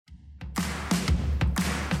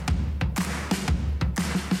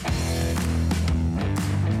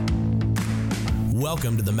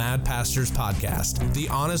Welcome to the Mad Pastors Podcast, the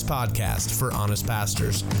honest podcast for honest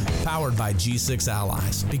pastors, powered by G6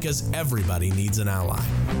 Allies, because everybody needs an ally.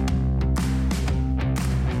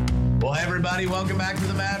 Well, hey everybody, welcome back to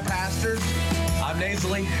the Mad Pastors. I'm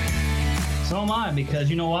Nasally. So am I, because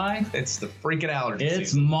you know why? It's the freaking allergy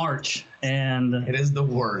It's season. March, and It is the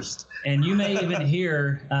worst. And you may even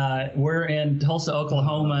hear we're in Tulsa,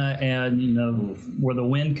 Oklahoma, and you know where the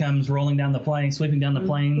wind comes rolling down the plains, sweeping down the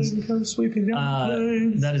plains.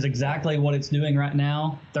 That is exactly what it's doing right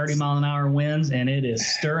now. 30-mile-an-hour winds, and it is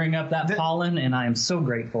stirring up that pollen. And I am so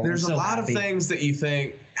grateful. There's so a lot happy. of things that you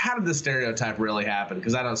think, how did this stereotype really happen?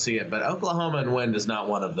 Because I don't see it, but Oklahoma and wind is not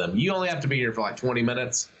one of them. You only have to be here for like 20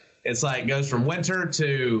 minutes. It's like goes from winter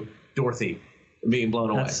to Dorothy being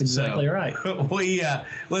blown away. That's exactly right. We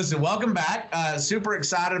listen. Welcome back. Super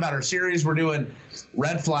excited about our series. We're doing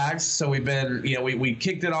red flags. So we've been, we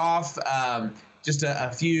kicked it off just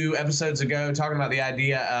a few episodes ago, talking about the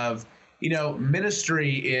idea of,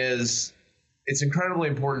 ministry is. It's incredibly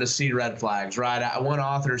important to see red flags, right? One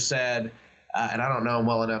author said, and I don't know him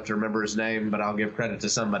well enough to remember his name, but I'll give credit to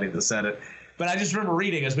somebody that said it. But I just remember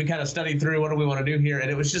reading as we kind of studied through what do we want to do here,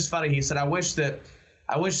 and it was just funny. He said, I wish that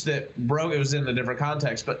it was in a different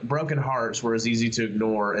context, but broken hearts were as easy to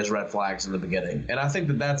ignore as red flags in the beginning. And I think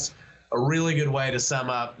that that's a really good way to sum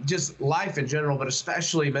up just life in general, but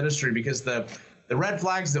especially ministry, because the red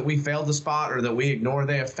flags that we fail to spot or that we ignore,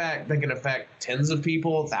 they can affect tens of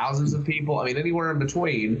people, thousands of people. I mean, anywhere in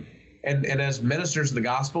between. And as ministers of the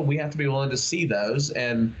gospel, we have to be willing to see those,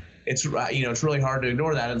 and it's really hard to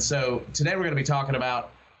ignore that. And so today we're going to be talking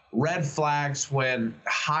about red flags when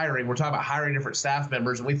hiring. We're talking about hiring different staff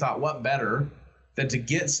members, and we thought, what better than to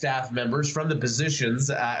get staff members from the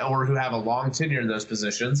positions or who have a long tenure in those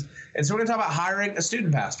positions. And so we're going to talk about hiring a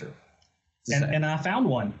student pastor. And I found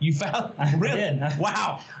one. You found? Really? I did.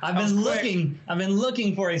 Wow. I've been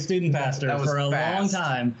looking for a student pastor for a long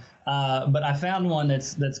time. But I found one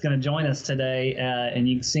that's going to join us today, and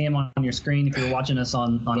you can see him on your screen if you're watching us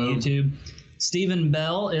on YouTube. Stephen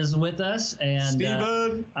Bell is with us, and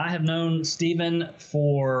I have known Stephen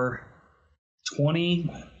for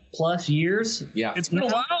 20 plus years. Yeah, it's been a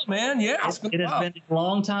while, man. Yeah, it has been a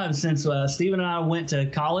long time since Stephen and I went to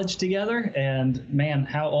college together. And man,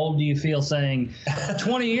 how old do you feel saying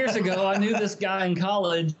 20 years ago I knew this guy in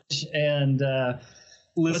college? And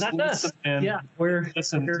listen, man. Yeah,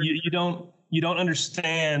 you don't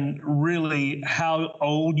understand really how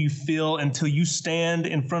old you feel until you stand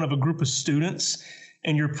in front of a group of students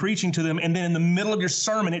and you're preaching to them, and then in the middle of your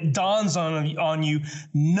sermon, it dawns on you,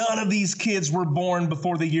 none of these kids were born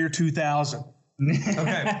before the year 2000.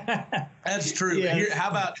 Okay, that's true. Yes. Here, how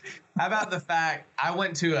about the fact I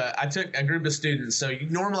took a group of students. So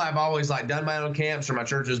normally I've always done my own camps, or my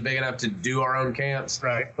church was big enough to do our own camps.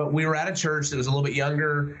 Right. But we were at a church that was a little bit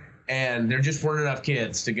younger, and there just weren't enough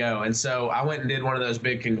kids to go. And so I went and did one of those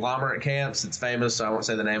big conglomerate camps. It's famous, so I won't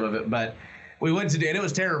say the name of it, but we went and it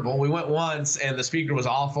was terrible. We went once, and the speaker was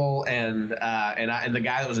awful, and the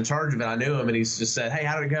guy that was in charge of it, I knew him, and he just said, "Hey,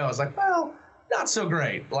 how did it go?" I was like, "Well, not so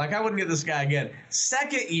great. I wouldn't get this guy again."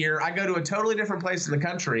 Second year, I go to a totally different place in the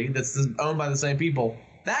country that's owned by the same people.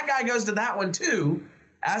 That guy goes to that one too.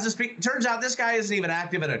 As a speaker, turns out this guy isn't even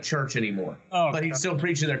active in a church anymore, but he's still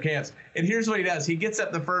preaching their camps. And here's what he does: he gets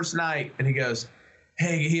up the first night and he goes,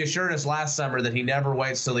 "Hey," he assured us last summer that he never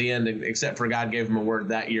waits till the end, except for God gave him a word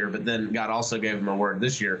that year, but then God also gave him a word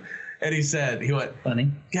this year. And he went,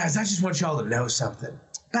 "Funny guys, I just want y'all to know something.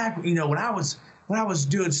 Back, when I was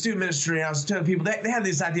doing student ministry, I was telling people they had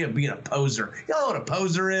this idea of being a poser. Y'all know what a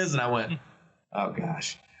poser is?" And I went, "Oh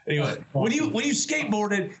gosh." Anyway, when you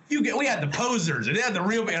skateboarded, we had the posers and they had the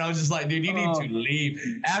real. And I was just like, "Dude, you need to leave."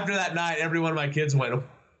 After that night, every one of my kids went,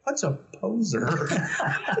 "What's a poser?"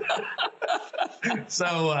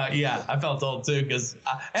 So yeah, I felt old too, because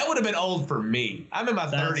that would have been old for me. I'm in my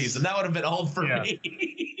 30s, and that would have been old for me.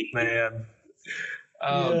 Man.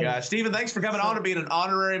 Oh gosh, Stephen, thanks for coming on and being an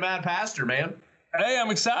honorary Mad Pastor, man. Hey,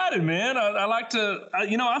 I'm excited, man. I like to,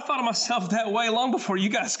 I thought of myself that way long before you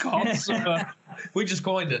guys called. So, we just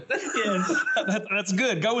coined it. That's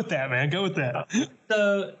good. Go with that, man. Go with that.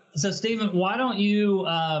 So Stephen, why don't you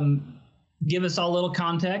give us all a little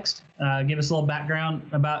context, give us a little background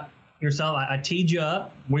about yourself. I teed you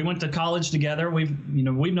up. We went to college together. We've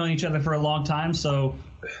known each other for a long time. So,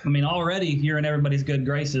 I mean, already you're in everybody's good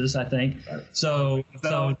graces, I think. So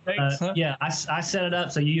yeah, I set it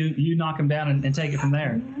up so you knock them down and take it from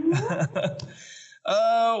there.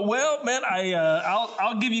 Well, man,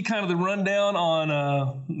 I'll give you kind of the rundown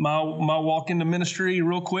on my walk into ministry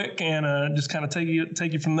real quick, and just kind of take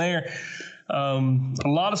you from there. A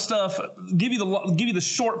lot of stuff. Give you the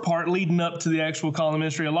short part leading up to the actual call to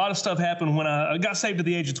ministry. A lot of stuff happened when I got saved at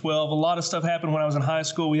the age of 12. A lot of stuff happened when I was in high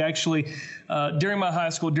school. We actually, during my high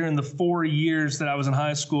school, during the 4 years that I was in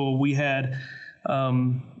high school, we had,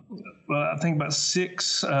 I think about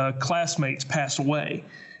 6 classmates passed away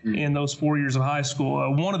in those 4 years of high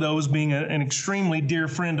school. One of those being an extremely dear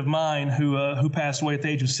friend of mine who passed away at the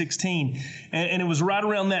age of 16. And it was right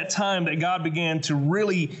around that time that God began to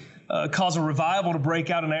really cause a revival to break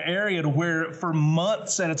out in our area, to where for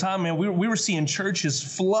months at a time, man, we were seeing churches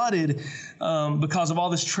flooded because of all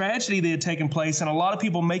this tragedy that had taken place, and a lot of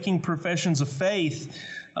people making professions of faith.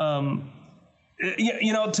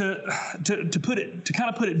 You know, to kind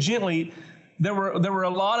of put it gently, there were a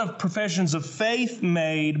lot of professions of faith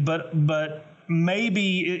made, but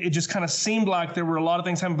maybe it just kind of seemed like there were a lot of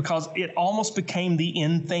things happening because it almost became the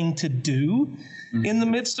in thing to do in the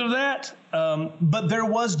midst of that. But there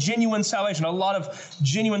was genuine salvation, a lot of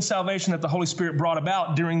genuine salvation that the Holy Spirit brought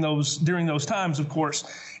about during those times, of course.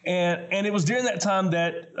 And it was during that time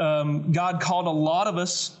that God called a lot of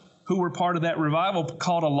us who were part of that revival,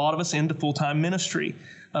 called a lot of us into full-time ministry.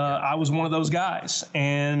 I was one of those guys.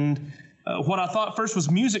 And what I thought first was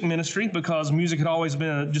music ministry, because music had always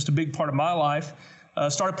been just a big part of my life.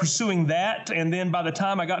 Started pursuing that, and then by the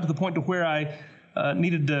time I got to the point to where I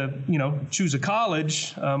needed to, choose a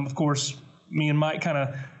college, of course, me and Mike kind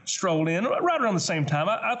of strolled in right around the same time.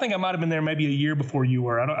 I think I might have been there maybe a year before you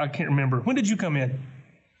were. I can't remember. When did you come in?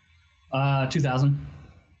 2000.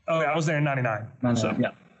 Oh, I was there in 99. So,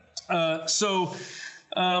 Yeah.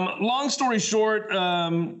 Long story short,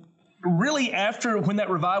 really after when that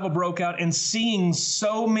revival broke out and seeing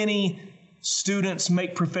so many students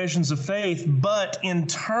make professions of faith, but in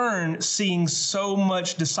turn seeing so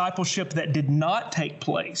much discipleship that did not take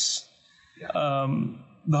place,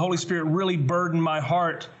 the Holy Spirit really burdened my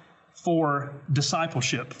heart for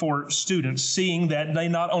discipleship, for students, seeing that they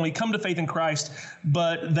not only come to faith in Christ,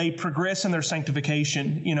 but they progress in their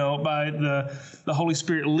sanctification, by the Holy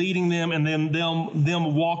Spirit leading them, and then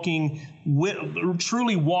them walking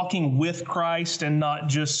truly walking with Christ, and not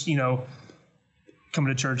just, coming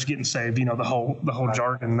to church, getting saved, the whole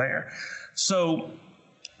jargon there. So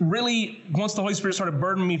really, once the Holy Spirit started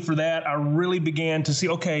burdening me for that, I really began to see,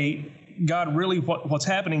 okay, God, really what's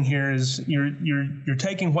happening here is you're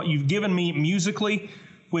taking what you've given me musically,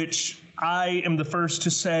 which I am the first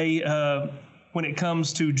to say, when it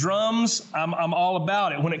comes to drums, I'm all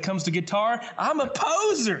about it. When it comes to guitar, I'm a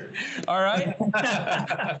poser. All right.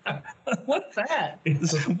 What's that?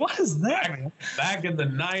 What is that, man? Back in the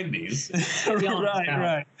 90s.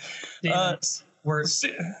 Right. Were you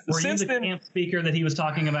the camp speaker that he was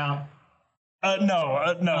talking about? No.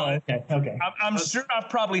 Oh, okay. I'm sure I've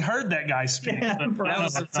probably heard that guy speak. That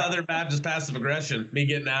was some Southern Baptist passive aggression, me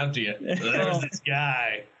getting out to you. There's this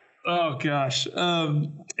guy. Oh gosh.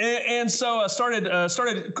 And so I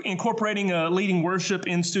started incorporating leading worship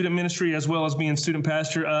in student ministry as well as being student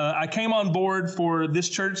pastor. I came on board for this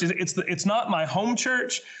church. It's not my home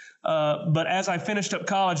church, but as I finished up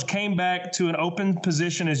college, came back to an open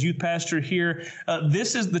position as youth pastor here.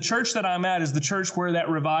 This is the church that I'm at, is the church where that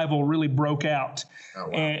revival really broke out. Oh,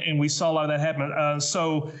 wow. And we saw a lot of that happen.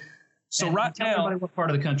 So right now, everybody what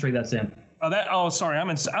part of the country that's in.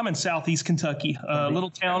 I'm in Southeast Kentucky, a little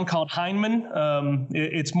town called Hindman.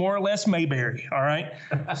 It's more or less Mayberry. All right.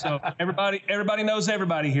 So everybody knows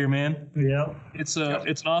everybody here, man. Yeah. It's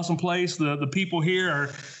an awesome place. The people here are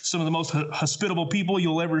some of the most hospitable people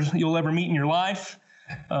you'll ever meet in your life.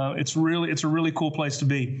 It's a really cool place to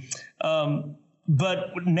be.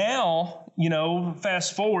 But now,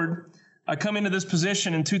 fast forward, I come into this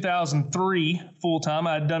position in 2003 full time.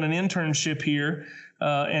 I had done an internship here.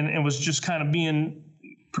 And was just kind of being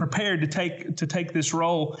prepared to take this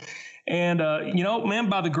role. And, man,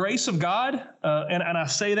 by the grace of God, and I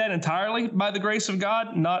say that entirely by the grace of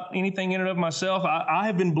God, not anything in and of myself, I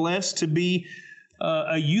have been blessed to be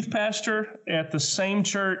a youth pastor at the same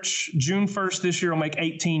church. June 1st this year will make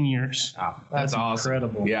 18 years. Wow, that's awesome.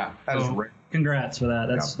 Incredible. Yeah, that is great. Congrats for that.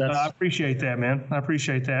 That's I appreciate that, man. I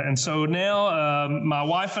appreciate that. And so now my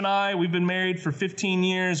wife and I, we've been married for 15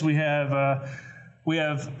 years. We have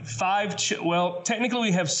technically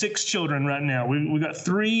we have 6 children right now. We've got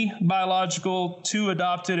 3 biological, 2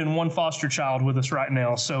 adopted, and 1 foster child with us right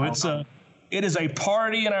now. So it is a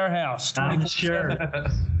party in our house. I'm sure.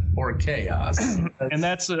 Or chaos. And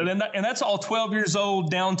that's all 12 years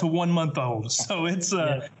old down to 1 month old. So it's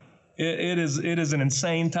it is an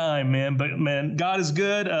insane time, man. But man, God is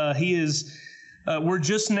good. He is. We're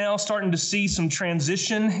just now starting to see some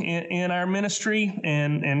transition in our ministry,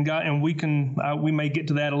 and God, and we may get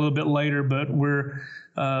to that a little bit later, but we're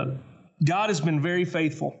God has been very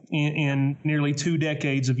faithful in nearly 2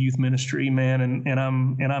 decades of youth ministry, man, and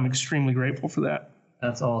I'm extremely grateful for that.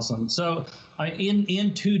 That's awesome. So,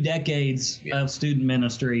 in 2 decades of student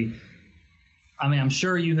ministry, I'm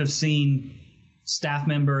sure you have seen staff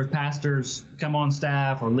members, pastors come on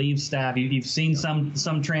staff or leave staff. You've seen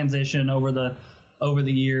some transition over the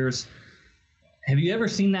years. Have you ever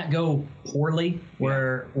seen that go poorly,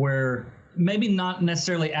 where maybe not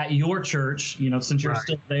necessarily at your church, since you're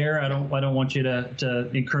still there? I don't want you to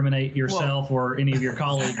incriminate yourself or any of your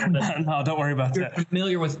colleagues. But no, don't worry about that. You're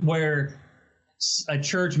familiar with where a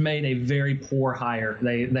church made a very poor hire.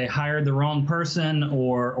 They hired the wrong person,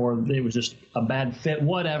 or it was just a bad fit,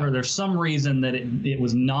 whatever. There's some reason that it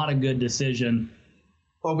was not a good decision.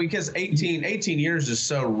 Well, because 18 years is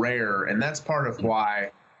so rare, and that's part of why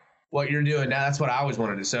what you're doing now, that's what I always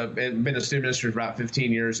wanted to do. So I've been a student minister for about 15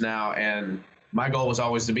 years now, and my goal was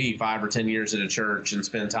always to be 5 or 10 years at a church and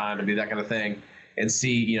spend time and do that kind of thing and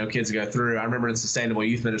see, kids go through. I remember in Sustainable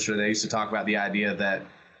Youth Ministry, they used to talk about the idea that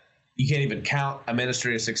you can't even count a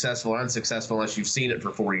ministry as successful or unsuccessful unless you've seen it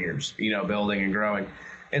for 4 years, building and growing.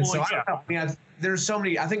 And I don't know, there's so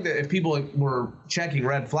many, I think that if people were checking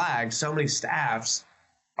red flags, so many staffs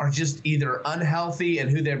are just either unhealthy in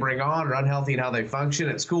who they bring on or unhealthy in how they function.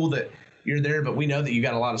 It's cool that you're there, but we know that you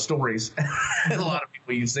got a lot of stories and a lot of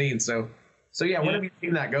people you've seen. So yeah, when have you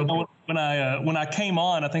seen that go? When I came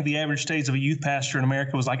on, I think the average stage of a youth pastor in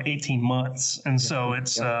America was like 18 months, and so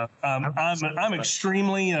it's I'm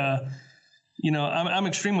extremely I'm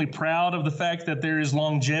extremely proud of the fact that there is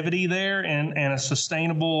longevity there and a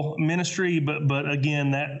sustainable ministry. But again,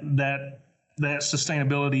 that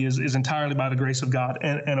sustainability is entirely by the grace of God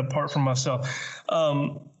and apart from myself.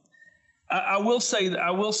 I will say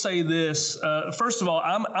this. First of all,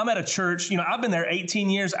 I'm at a church. I've been there 18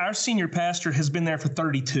 years. Our senior pastor has been there for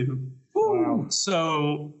 32. Wow.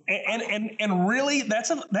 So and really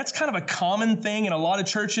that's kind of a common thing in a lot of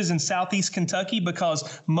churches in Southeast Kentucky,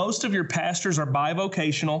 because most of your pastors are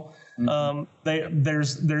bivocational. Mm-hmm.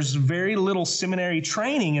 There's very little seminary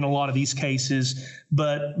training in a lot of these cases,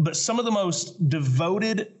 but some of the most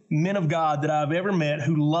devoted men of God that I've ever met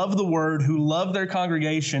who love the word, who love their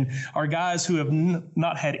congregation, are guys who have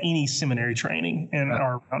not had any seminary training and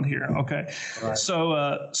are around here. Okay. Right.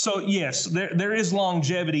 So yes, there is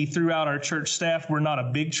longevity throughout our church staff. We're not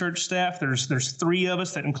a big church staff. There's 3 of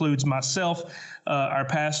us. That includes myself, our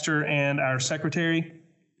pastor, and our secretary.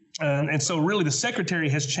 And so really the secretary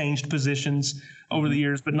has changed positions over the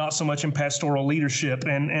years, but not so much in pastoral leadership.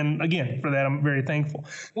 And again, for that, I'm very thankful.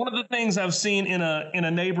 One of the things I've seen in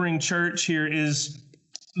a neighboring church here is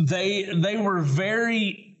they were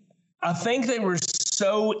I think they were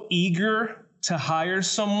so eager to hire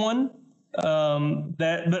someone that's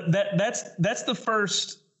the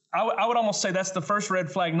first. I would almost say that's the first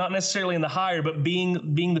red flag, not necessarily in the hire, but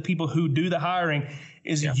being the people who do the hiring,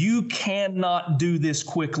 is you cannot do this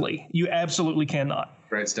quickly. You absolutely cannot.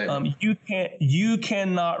 Great statement. You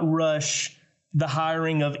cannot rush the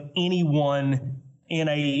hiring of anyone in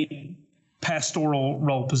a pastoral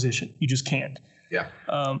role position. You just can't. Yeah.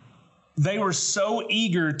 They were so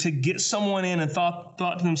eager to get someone in and thought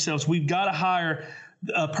to themselves, we've got to hire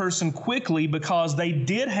a person quickly, because they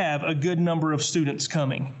did have a good number of students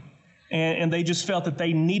coming, and they just felt that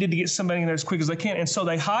they needed to get somebody in there as quick as they can. And so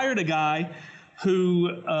they hired a guy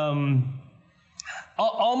who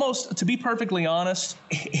almost, to be perfectly honest,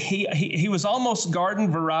 he was almost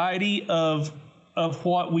garden variety of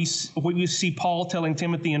what we see Paul telling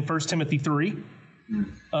Timothy in 1 Timothy 3.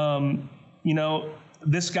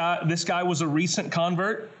 This guy was a recent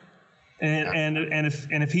convert. And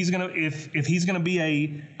if he's gonna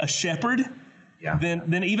be a shepherd,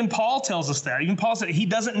 then even Paul tells us that. Even Paul said he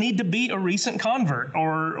doesn't need to be a recent convert,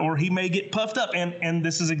 or he may get puffed up. And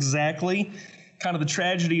this is exactly kind of the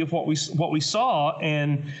tragedy of what we saw.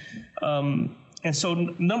 And so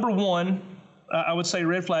number one, I would say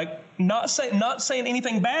red flag. Not saying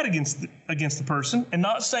anything bad against the person, and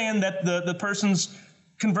not saying that the person's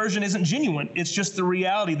conversion isn't genuine. It's just the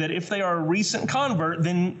reality that if they are a recent convert,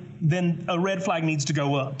 then a red flag needs to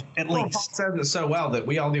go up at least. Paul says it so well that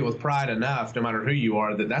we all deal with pride enough, no matter who you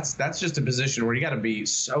are, that's just a position where you got to be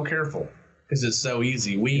so careful, because it's so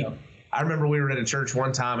easy. I remember we were at a church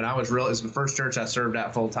one time, and it was the first church I served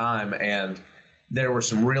at full time, and there were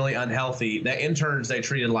some really unhealthy. The interns they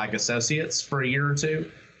treated like associates for a year or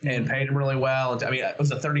two, and paid them really well. I mean, it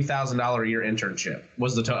was a $30,000 a year internship.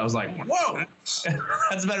 I was like, whoa,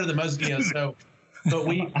 that's better than most. So, but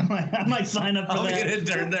I might sign up for that. Get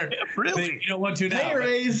intern there. Really? You don't want to now. Pay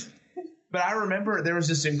raise. But I remember there was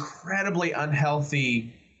this incredibly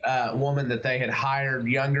unhealthy woman that they had hired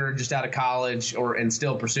younger, just out of college, and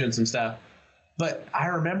still pursuing some stuff. But I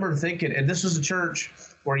remember thinking, and this was a church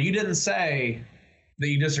where you didn't say that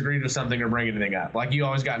you disagreed with something or bring anything up. Like, you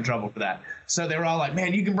always got in trouble for that. So they were all like,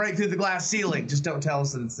 man, you can break through the glass ceiling. Just don't tell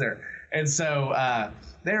us that it's there. And so I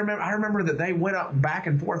remember that they went up back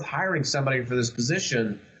and forth hiring somebody for this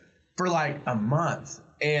position for like a month.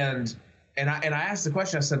 And I asked the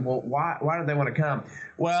question, I said, well, why do they want to come?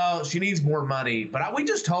 Well, she needs more money. But we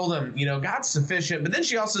just told them, God's sufficient. But then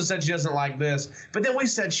she also said she doesn't like this. But then we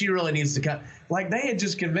said she really needs to come. Like, they had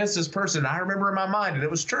just convinced this person. I remember in my mind, and it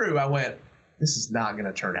was true. I went, this is not going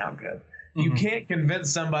to turn out good. Mm-hmm. You can't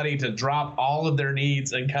convince somebody to drop all of their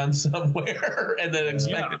needs and come somewhere and then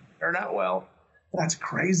expect it to turn out well. That's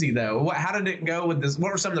crazy, though. How did it go with this?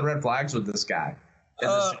 What were some of the red flags with this guy?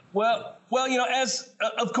 Well,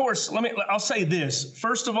 of course, I'll say this.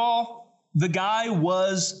 First of all, the guy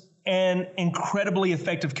was an incredibly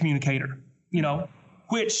effective communicator,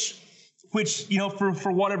 which,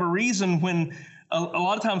 for whatever reason, when a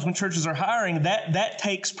lot of times when churches are hiring, that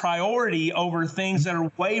takes priority over things that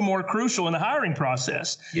are way more crucial in the hiring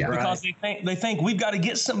process. Yeah, because they think we've got to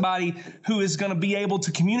get somebody who is going to be able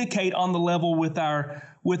to communicate on the level with our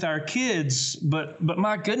kids. But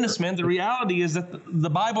my goodness, man, the reality is that the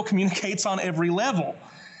Bible communicates on every level.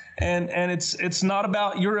 And it's not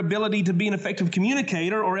about your ability to be an effective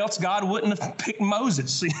communicator, or else God wouldn't have picked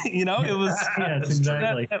Moses. It was yes,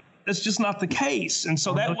 exactly. That's just not the case. And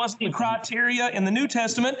so that wasn't the criteria in the New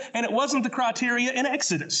Testament, and it wasn't the criteria in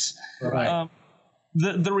Exodus. Right.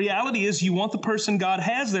 The reality is, you want the person God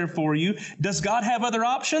has there for you. Does God have other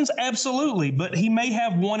options? Absolutely. But he may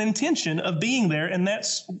have one intention of being there, and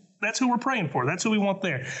that's who we're praying for. That's who we want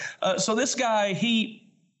there. So this guy,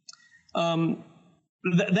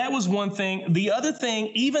 that was one thing. The other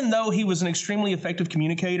thing, even though he was an extremely effective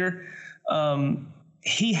communicator,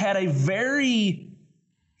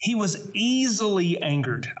 he was easily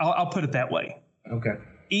angered. I'll put it that way. Okay.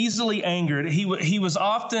 Easily angered. He was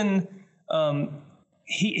often,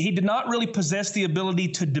 he did not really possess the ability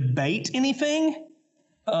to debate anything.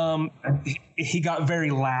 He got very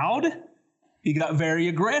loud. He got very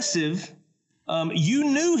aggressive. You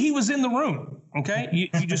knew he was in the room. Okay. You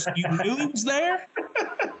knew he was there.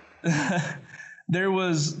 There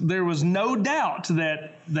was no doubt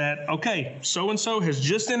that okay, so-and-so has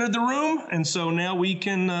just entered the room, and so now we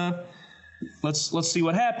can let's see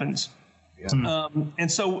what happens. Yeah.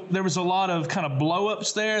 And so there was a lot of kind of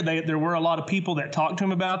blow-ups there. There were a lot of people that talked to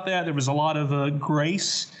him about that. There was a lot of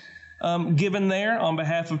grace given there on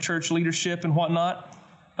behalf of church leadership and whatnot.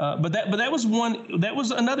 But that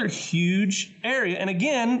was another huge area. And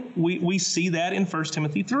again, we see that in 1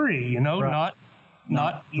 Timothy 3. Right.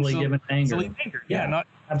 Not easily given anger. Yeah, not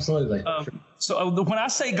absolutely. So when I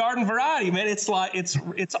say garden variety, man, it's like it's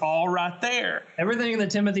all right there. Everything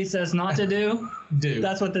that Timothy says not to do.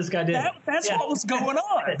 That's what this guy did. That's what was going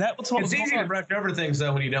on. It's easy to brush over things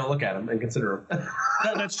though when you don't look at them and consider them.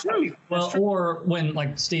 That's true. Well, or when,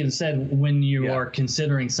 like Stephen said, when you are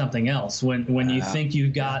considering something else, when you think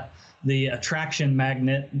you've got the attraction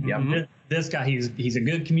magnet. Yep. This guy, he's a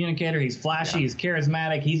good communicator. He's flashy. He's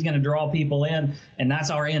charismatic. He's going to draw people in, and that's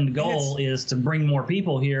our end goal is to bring more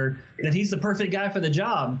people here. That he's the perfect guy for the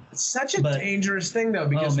job. It's such a dangerous thing, though,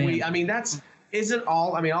 because we've talked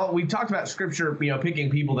about Scripture, picking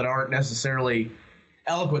people that aren't necessarily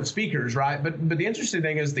eloquent speakers, right? But the interesting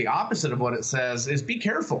thing is the opposite of what it says is be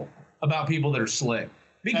careful about people that are slick.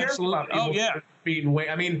 Be careful about people that are beating weight.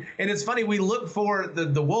 And it's funny, we look for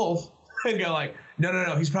the wolf and go like,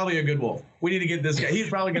 no, he's probably a good wolf. We need to get this guy. He's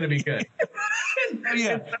probably going to be good.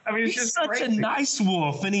 He's just such crazy. A nice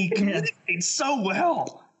wolf, and he communicates so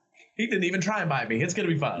well. He didn't even try and bite me. It's going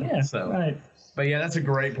to be fun. Yeah, right. But yeah, that's a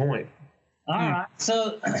great point. All right.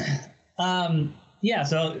 So,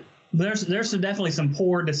 so there's definitely some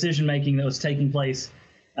poor decision making that was taking place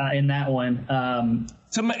in that one.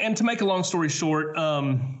 To make a long story short,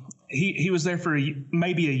 he was there for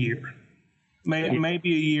maybe a year.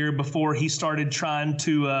 Maybe a year before he started trying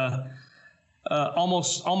to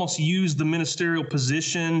almost use the ministerial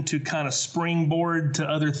position to kind of springboard to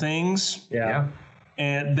other things. Yeah.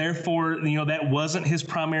 And therefore, that wasn't his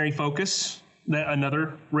primary focus. That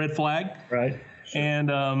another red flag. Right. Sure.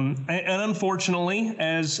 And unfortunately,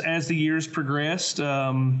 as the years progressed,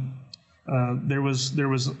 there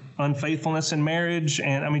was unfaithfulness in marriage,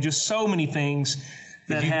 and just so many things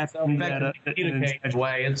that happened. That communicate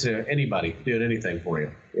way into anybody doing anything for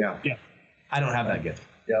you. Yeah. I don't have that gift.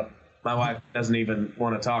 Yep. My wife doesn't even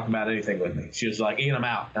want to talk about anything with me. She was like, Ian, I'm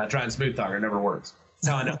out. And I try and smooth talk her. It never works. That's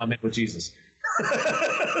how I know I'm in with Jesus.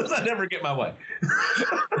 I never get my way.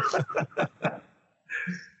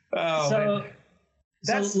 So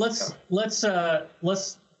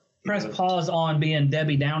let's press pause on being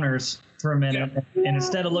Debbie Downers for a minute, and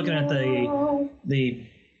instead of looking at the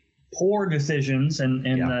poor decisions and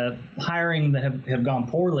the hiring that have gone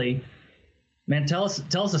poorly, man, tell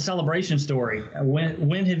us a celebration story.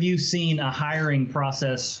 When have you seen a hiring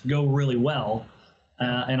process go really well?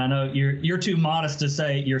 And I know you're too modest to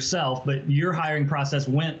say it yourself, but your hiring process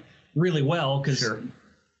went really well because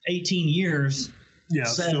 18 years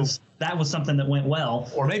says that was something that went well.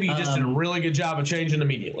 Or maybe you just did a really good job of changing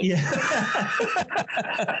immediately. Yeah.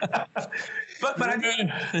 but I think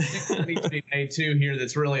what needs to be made too here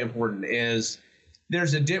that's really important is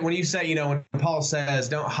there's when you say, when Paul says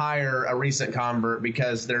don't hire a recent convert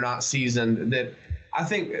because they're not seasoned, that I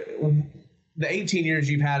think the 18 years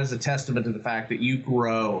you've had is a testament to the fact that you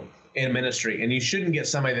grow in ministry, and you shouldn't get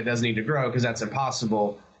somebody that doesn't need to grow because that's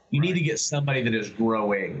impossible. You need to get somebody that is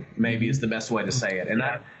growing, maybe is the best way to say it. And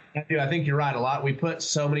I think you're right. We put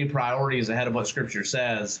so many priorities ahead of what Scripture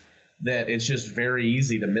says that it's just very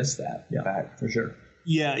easy to miss that. Yeah, fact, for sure.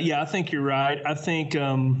 Yeah, I think you're right. I think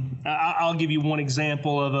I'll give you one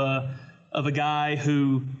example of a guy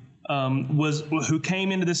who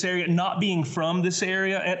came into this area not being from this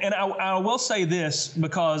area, and I will say this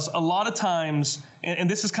because a lot of times, and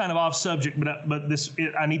this is kind of off subject, but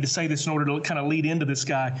I need to say this in order to kind of lead into this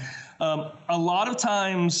guy. A lot of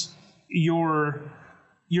times your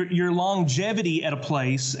longevity at a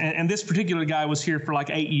place, and this particular guy was here for like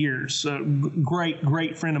 8 years,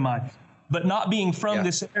 great friend of mine. But not being from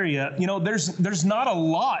this area, there's not a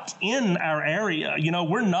lot in our area.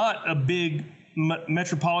 We're not a big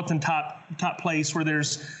metropolitan type place where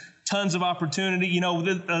there's tons of opportunity.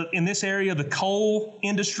 In this area, the coal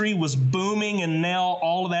industry was booming, and now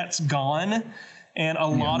all of that's gone, and a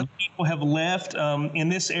lot of people have left. In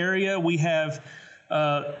this area, we have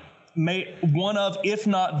one of, if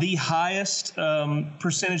not the highest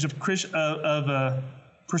percentage of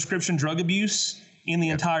prescription drug abuse in the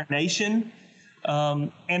entire nation.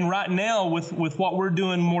 And right now, with what we're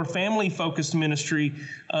doing, more family-focused ministry,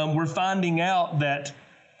 we're finding out that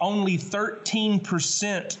only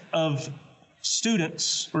 13% of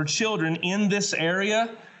students or children in this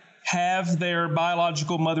area have their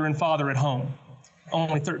biological mother and father at home.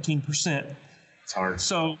 Only 13%. It's hard.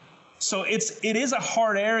 So it is a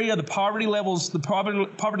hard area. The poverty level's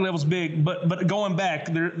big, but going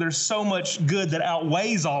back, there's so much good that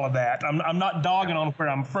outweighs all of that. I'm not dogging on where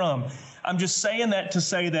I'm from. I'm just saying that to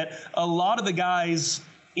say that a lot of the guys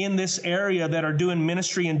in this area that are doing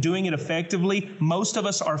ministry and doing it effectively, most of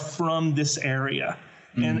us are from this area.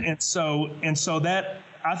 Mm-hmm. And so that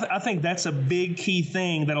I think that's a big key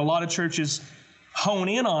thing that a lot of churches hone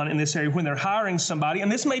in on in this area when they're hiring somebody.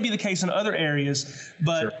 And this may be the case in other areas,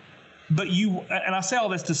 but sure. But and I say all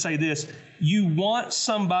this to say this, you want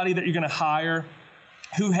somebody that you're going to hire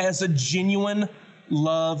who has a genuine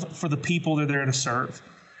love for the people they're there to serve.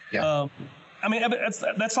 Yeah.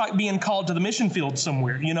 That's like being called to the mission field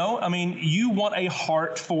somewhere, you want a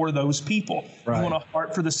heart for those people. Right. You want a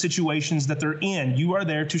heart for the situations that they're in. You are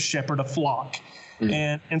there to shepherd a flock.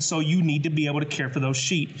 And so you need to be able to care for those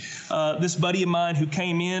sheep. This buddy of mine who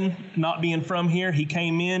came in, not being from here, he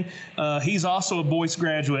came in. He's also a Boyce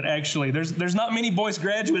graduate, actually. There's not many Boyce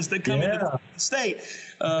graduates that come into the state.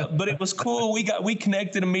 But it was cool. We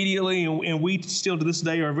connected immediately, and we still to this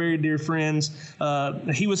day are very dear friends.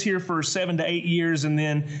 He was here for 7 to 8 years, and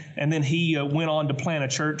then he went on to plant a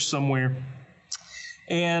church somewhere.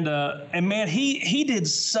 And man, he did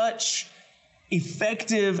such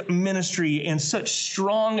effective ministry and such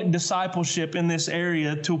strong discipleship in this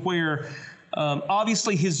area to where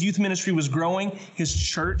obviously his youth ministry was growing.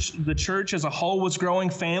 The church as a whole was growing.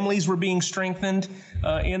 Families were being strengthened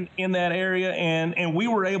in that area. And we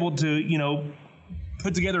were able to,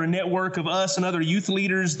 put together a network of us and other youth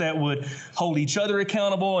leaders that would hold each other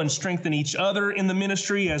accountable and strengthen each other in the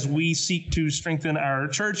ministry as we seek to strengthen our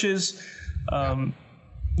churches. That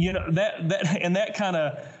kind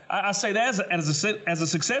of, I say that as a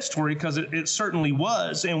success story because it certainly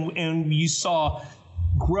was, and you saw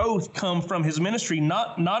growth come from his ministry,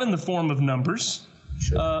 not in the form of numbers,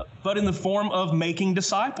 sure. But in the form of making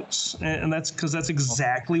disciples, and that's because that's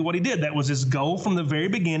exactly what he did. That was his goal from the very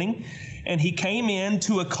beginning, and he came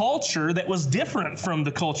into a culture that was different from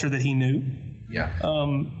the culture that he knew. Yeah.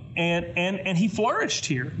 And he flourished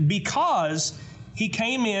here because he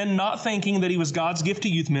came in not thinking that he was God's gift to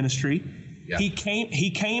youth ministry. Yeah.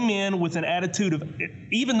 He came in with an attitude of,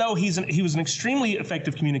 even though he was an extremely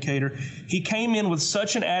effective communicator, he came in with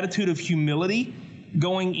such an attitude of humility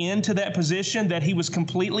going into that position that he was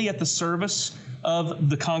completely at the service of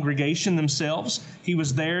the congregation themselves. He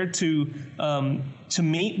was there to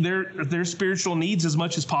meet their spiritual needs as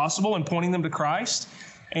much as possible and pointing them to Christ.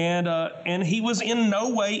 And he was in no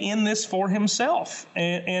way in this for himself,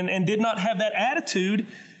 and did not have that attitude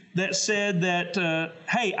that said that,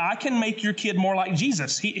 hey, I can make your kid more like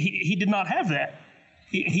Jesus. He did not have that.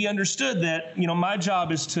 He understood that, my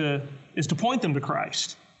job is to point them to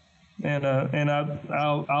Christ. And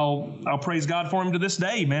I'll praise God for him to this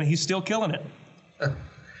day, man. He's still killing it.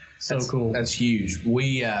 Cool. That's huge.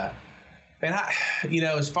 We, as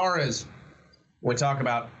far as when we talk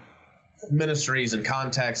about ministries and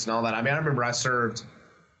context and all that, I remember I served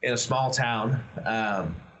in a small town,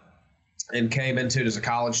 and came into it as a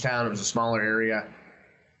college town. It was a smaller area.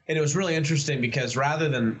 And it was really interesting because rather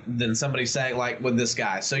than somebody saying, like with this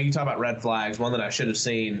guy, so you talk about red flags, one that I should have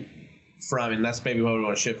seen from, and that's maybe what we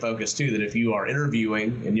want to shift focus to, that if you are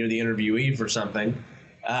interviewing and you're the interviewee for something,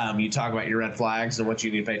 you talk about your red flags and what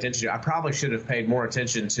you need to pay attention to. I probably should have paid more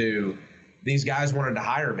attention to, these guys wanted to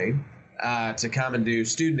hire me to come and do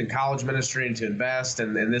student and college ministry and to invest.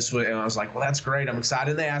 And this was, and I was like, well, that's great. I'm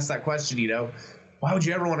excited. And they asked that question, why would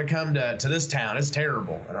you ever want to come to this town? It's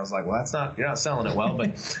terrible. And I was like, well, you're not selling it well,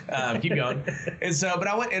 but keep going. And so, but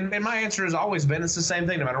I went, and my answer has always been, it's the same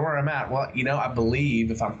thing no matter where I'm at. Well, I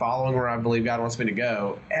believe if I'm following where I believe God wants me to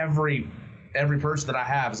go, every person that I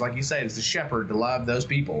have is, like you say, is the shepherd to love those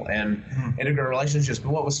people and integrate relationships.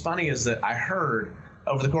 But what was funny is that I heard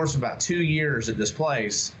over the course of about 2 years at this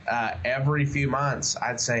place, every few months,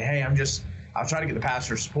 I'd say, hey, I was trying to get the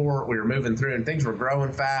pastor's support. We were moving through and things were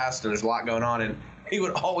growing fast and there's a lot going on. And he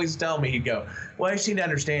would always tell me, he'd go, well, you need to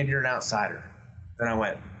understand you're an outsider. And I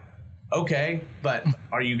went, okay, but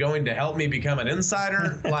are you going to help me become an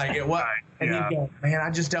insider? Like what? And he'd go, man, I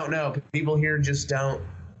just don't know. People here just don't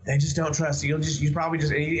trust you. You probably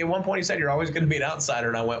just, at one point he said, you're always going to be an outsider.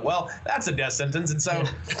 And I went, well, that's a death sentence. And so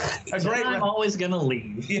I'm always going to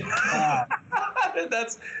leave. Yeah.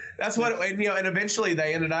 That's what, and eventually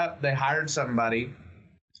they hired somebody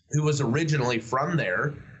who was originally from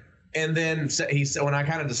there. And then he said, when I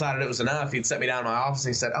kind of decided it was enough, he'd set me down in my office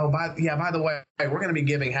and he said, by the way, we're going to be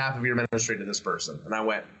giving half of your ministry to this person. And I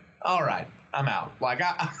went, all right, I'm out. Like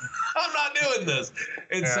I'm not doing this.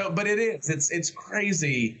 And so, but it's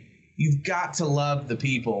crazy. You've got to love the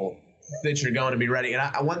people that you're going to be ready.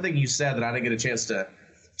 And one thing you said that I didn't get a chance to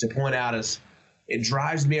point out is it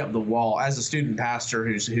drives me up the wall as a student pastor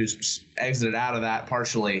who's exited out of that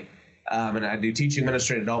partially. And I do teaching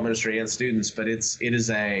ministry and adult ministry and students, but it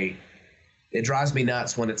drives me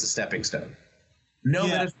nuts when it's a stepping stone. No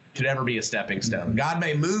ministry should ever be a stepping stone. God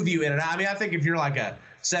may move you in and out. I think if you're like a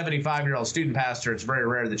 75-year-old student pastor, it's very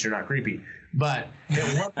rare that you're not creepy. But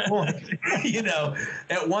at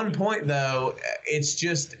one point, though, it's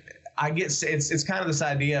just, it's kind of this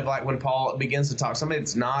idea of like when Paul begins to talk, somebody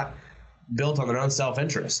that's not built on their own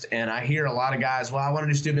self-interest. And I hear a lot of guys, well, I want to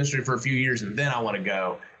do student ministry for a few years and then I want to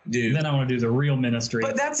go. Then I want to do the real ministry.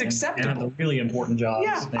 But that's acceptable. And the really important jobs.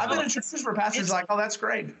 Yeah, I've been in churches where pastors like, oh, that's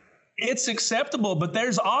great. It's acceptable, but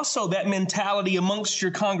there's also that mentality amongst your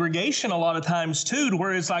congregation a lot of times too,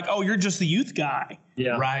 where it's like, oh, you're just the youth guy.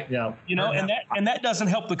 Yeah. Right. Yeah. And that doesn't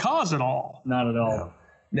help the cause at all. Not at all.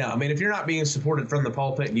 No, if you're not being supported from the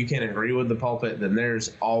pulpit and you can't agree with the pulpit, then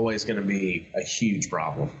there's always going to be a huge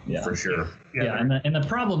problem for sure. Yeah. And the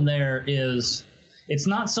problem there is, it's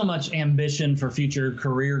not so much ambition for future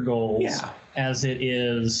career goals as it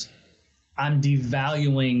is I'm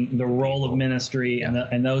devaluing the role of ministry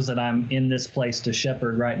and those that I'm in this place to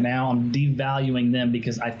shepherd right now. I'm devaluing them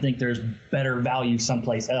because I think there's better value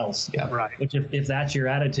someplace else. Yeah, right. Which if that's your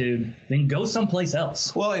attitude, then go someplace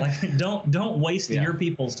else. Well, don't waste your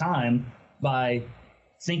people's time by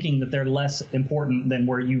thinking that they're less important than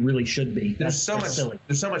where you really should be. There's so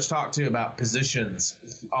much talk too about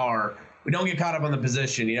positions we don't get caught up on the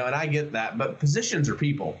position, and I get that, but positions are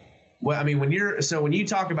people. Well, when you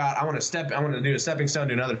talk about, I want to do a stepping stone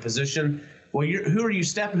to another position. Well,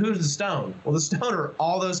 who's the stone? Well, the stone are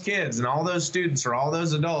all those kids and all those students or all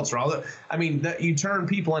those adults or you turn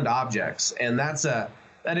people into objects, and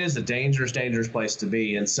that is a dangerous place to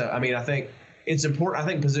be. And so, I think it's important. I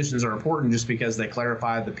think positions are important just because they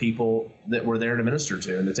clarify the people that we're there to minister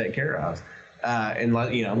to and to take care of. And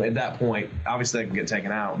at that point, obviously they can get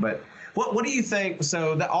taken out, but what do you think?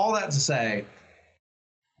 So all that to say,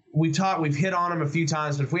 we've hit on them a few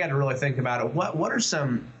times, but if we had to really think about it, what are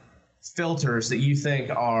some filters that you think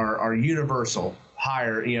are universal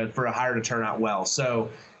for a hire to turn out well? So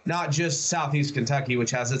not just Southeast Kentucky,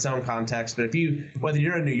 which has its own context, but whether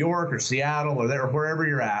you're in New York or Seattle or wherever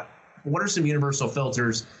you're at, what are some universal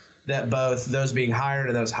filters that both those being hired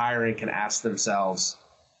and those hiring can ask themselves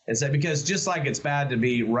And so, because just like it's bad to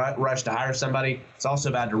be rushed to hire somebody, it's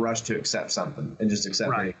also bad to rush to accept something and just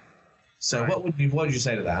accept it. So what would you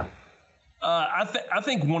say to that? I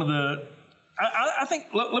think one of the I think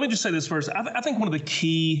let me just say this first. I think one of the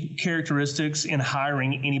key characteristics in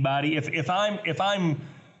hiring anybody, if I'm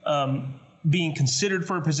being considered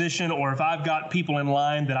for a position, or if I've got people in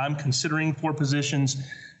line that I'm considering for positions,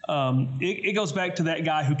 it goes back to that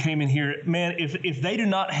guy who came in here. Man, if they do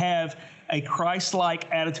not have a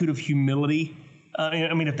Christ-like attitude of humility,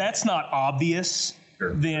 I mean, if that's not obvious,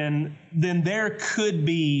 sure, then there could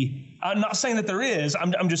be. I'm not saying that there is.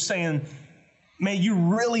 I'm just saying, man, you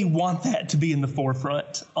really want that to be in the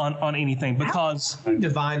forefront on anything, because how do you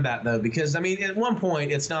divine that though? Because I mean, at one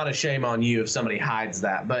point, it's not a shame on you if somebody hides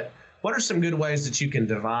that, but what are some good ways that you can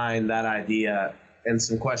divine that idea, and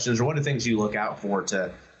some questions, or what are things you look out for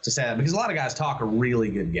to say that? Because a lot of guys talk a really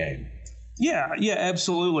good game. Yeah,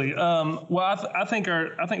 absolutely. Well, I think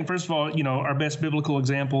first of all, our best biblical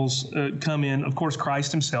examples come in, of course,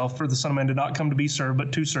 Christ himself. For the Son of Man did not come to be served,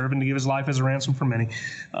 but to serve, and to give his life as a ransom for many.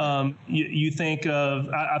 You think of,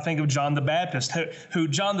 I think of John the Baptist, who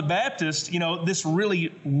John the Baptist, this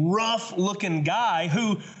really rough looking guy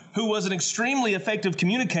who was an extremely effective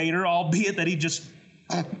communicator, albeit that he just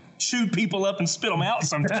chewed people up and spit them out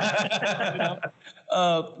sometimes.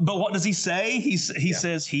 But what does he say? He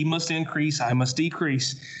says, "He must increase, I must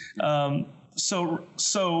decrease." So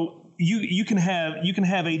you can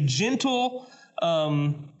have a gentle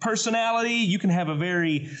personality. You can have a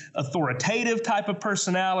very authoritative type of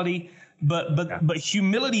personality, but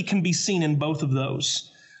humility can be seen in both of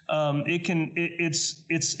those.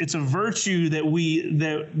 It's a virtue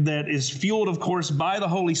that is fueled, of course, by the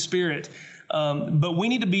Holy Spirit. But we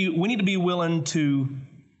need to be willing to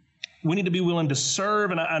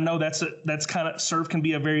serve, and I know that's kind of, serve can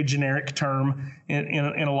be a very generic term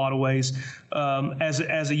in a lot of ways. As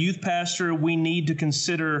a youth pastor, we need to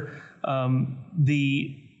consider let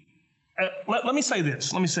me say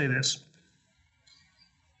this.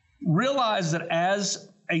 Realize that as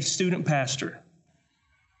a student pastor,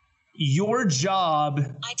 your job.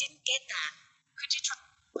 I didn't get that. Could you try?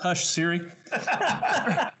 Hush, Siri.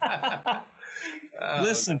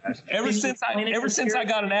 Listen, ever since I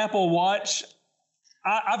got an Apple Watch,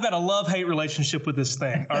 I've got a love-hate relationship with this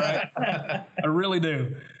thing. All right, I really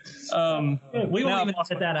do. We won't even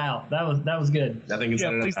set that out. That was good. I think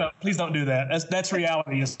it's please don't do that. That's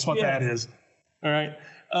reality. Is what that is. All right.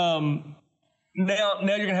 Now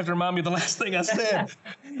you're gonna have to remind me of the last thing I said.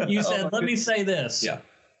 You said, "Let me say this." Yeah.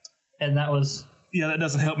 And that was. Yeah, that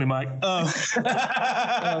doesn't help me, Mike.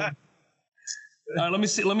 Let me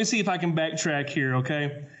see if I can backtrack here.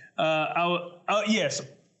 Okay. Yes.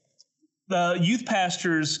 The youth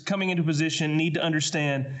pastors coming into position need to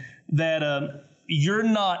understand that you're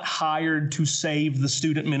not hired to save the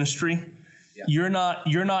student ministry. Yeah.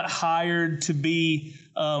 You're not hired to be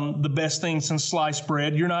the best thing since sliced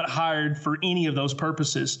bread. You're not hired for any of those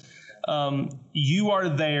purposes. You are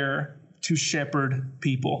there to shepherd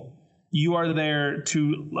people. You are there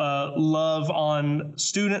to love on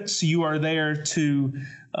students. You are there to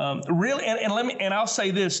really, and I'll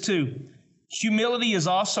say this too. Humility is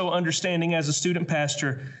also understanding as a student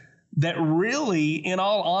pastor that really, in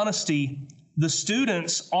all honesty, the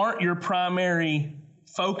students aren't your primary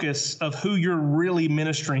focus of who you're really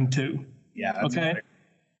ministering to. Yeah. Okay. Right.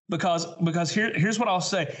 Because here's what I'll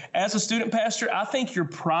say. As a student pastor, I think your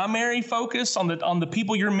primary focus on the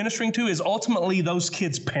people you're ministering to is ultimately those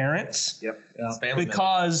kids' parents. Yep. Yeah.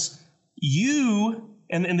 Because you,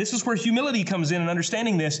 and this is where humility comes in and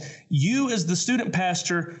understanding this, you as the student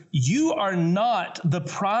pastor, you are not the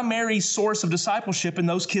primary source of discipleship in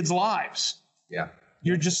those kids' lives. Yeah.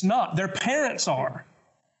 You're just not. Their parents are.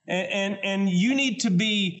 And you need to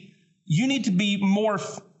be more.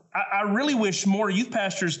 I really wish more youth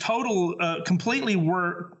pastors completely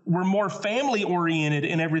were more family oriented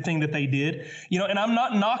in everything that they did. And I'm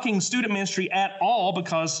not knocking student ministry at all,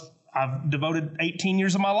 because I've devoted 18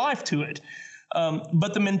 years of my life to it.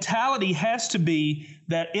 But the mentality has to be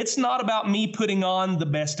that it's not about me putting on the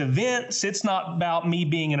best events. It's not about me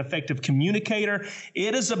being an effective communicator.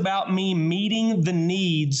 It is about me meeting the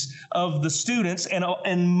needs of the students.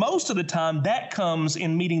 And most of the time that comes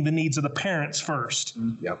in meeting the needs of the parents first.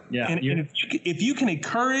 Yep. Yeah. And if you can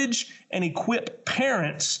encourage and equip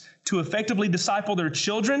parents to effectively disciple their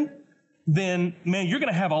children, then, man, you're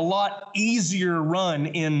going to have a lot easier run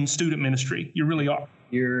in student ministry. You really are.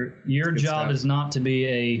 Your job is not to be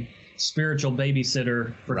a spiritual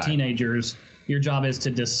babysitter for teenagers. Your job is to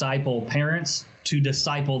disciple parents to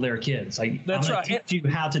disciple their kids. That's right. Teach you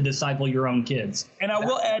how to disciple your own kids. And I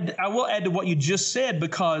will add to what you just said,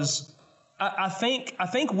 because I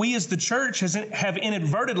think we as the church have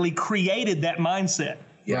inadvertently created that mindset.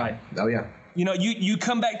 Yeah. Right. Oh yeah. You know, you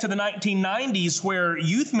come back to the 1990s where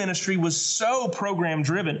youth ministry was so program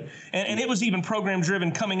driven, and it was even program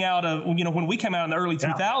driven coming out of, you know, when we came out in the early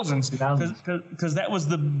 2000s, because that was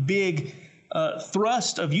the big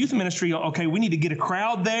thrust of youth ministry. Okay, we need to get a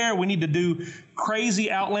crowd there. We need to do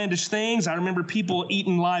crazy, outlandish things. I remember people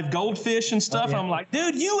eating live goldfish and stuff. I'm like,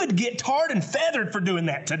 dude, you would get tarred and feathered for doing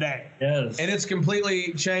that today. Yes. And it's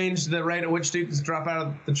completely changed the rate at which students drop out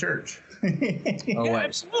of the church.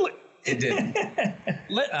 Absolutely. It did.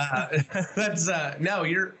 That's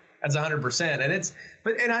 100%.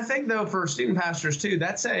 And I think though for student pastors too,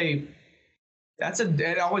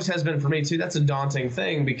 it always has been for me too. That's a daunting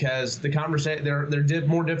thing because the conversation, they're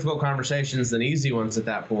more difficult conversations than easy ones at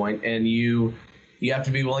that point. And you have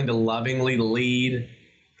to be willing to lovingly lead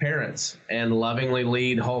parents and lovingly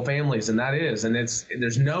lead whole families. And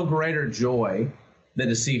there's no greater joy than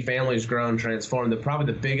to see families grow and transform. Probably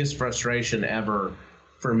the biggest frustration ever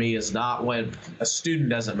for me is not when a student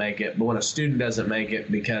doesn't make it, but when a student doesn't make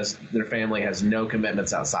it because their family has no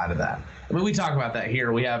commitments outside of that. I mean, we talk about that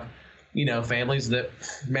here. We have, you know, families that,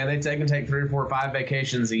 man, they take 3 or 4 or 5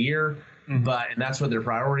 vacations a year, and that's what their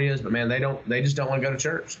priority is. But man, they just don't want to go to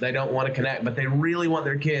church. They don't want to connect, but they really want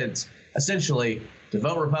their kids essentially to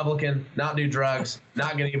vote Republican, not do drugs,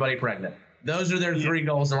 not get anybody pregnant. Those are their 3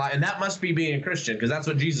 goals in life. And that must be being a Christian because that's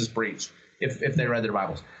what Jesus preached if they read their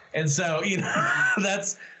Bibles. And so, you know,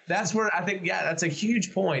 that's where I think, that's a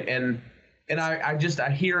huge point. And I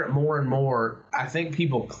hear it more and more. I think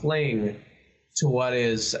people cling to what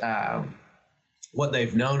is what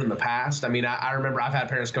they've known in the past. I mean, I remember I've had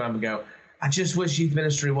parents come up and go, I just wish youth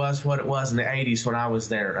ministry was what it was in the 80s when I was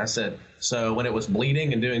there. I said, so when it was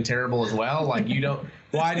bleeding and doing terrible as well, like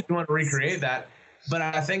why do you want to recreate that? But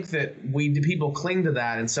I think that people cling to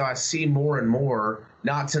that. And so I see more and more,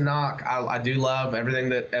 not to knock, I do love everything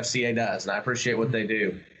that FCA does, and I appreciate what they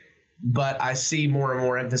do. But I see more and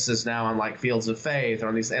more emphasis now on like Fields of Faith or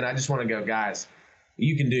on these. And I just want to go, guys,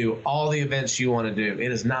 you can do all the events you want to do.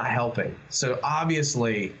 It is not helping. So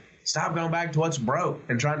obviously, stop going back to what's broke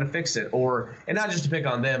and trying to fix it. And not just to pick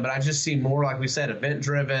on them, but I just see more, like we said, event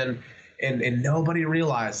driven, and nobody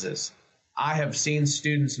realizes. I have seen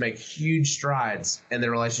students make huge strides in their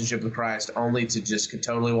relationship with Christ only to just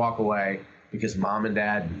totally walk away because mom and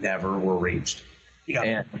dad never were reached.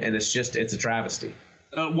 Yeah. And it's a travesty.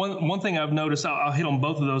 One thing I've noticed, I'll hit on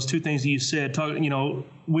both of those 2 things that you said.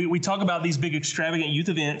 We talk about these big extravagant youth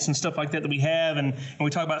events and stuff like that we have, and we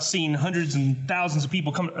talk about seeing hundreds and thousands of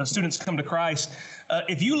people students come to Christ.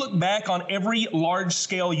 If you look back on every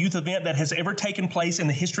large-scale youth event that has ever taken place in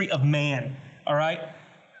the history of man, all right,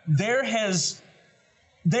 there is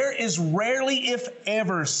rarely, if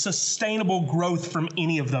ever, sustainable growth from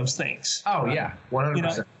any of those things. Oh yeah,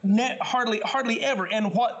 100%. Hardly ever.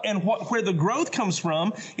 And where the growth comes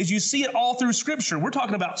from is you see it all through Scripture. We're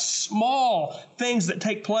talking about small things that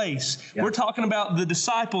take place. Yeah. We're talking about the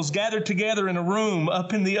disciples gathered together in a room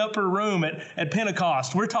up in the upper room at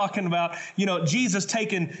Pentecost. We're talking about Jesus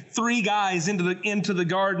taking 3 guys into the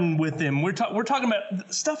garden with him. We're talking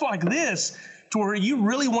about stuff like this. To where you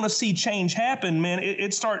really want to see change happen, man,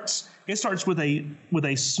 it starts with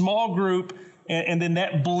a small group, and then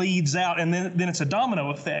that bleeds out, and then it's a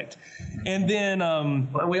domino effect, and then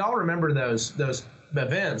we all remember those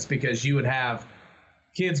events because you would have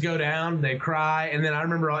kids go down, they cry, and then I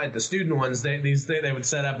remember at the student ones they would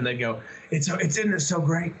set up and they'd go, it's in there so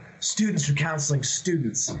great. Students are counseling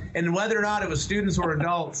students, and whether or not it was students or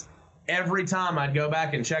adults, every time I'd go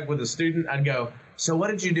back and check with a student, I'd go, so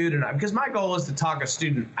what did you do tonight? Because my goal is to talk a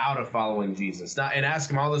student out of following Jesus and ask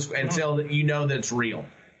them all this until that that it's real.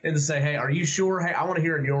 And to say, hey, are you sure? Hey, I want to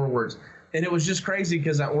hear in your words. And it was just crazy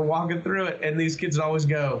because we're walking through it and these kids always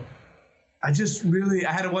go, I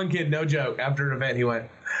had one kid, no joke, after an event, he went,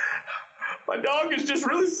 my dog is just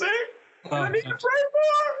really sick and I need to pray for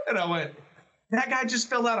her. And I went, that guy just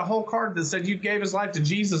filled out a whole card that said you gave his life to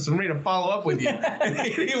Jesus and we're going to follow up with you. And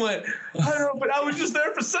he went, I don't know, but I was just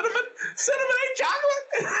there for cinnamon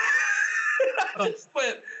chocolate. I just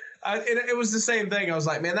went, it was the same thing. I was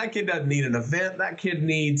like, man, that kid doesn't need an event. That kid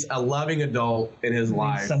needs a loving adult in his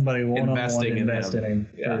life. Somebody investing in him.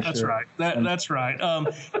 Yeah, that's sure. Right. That's right.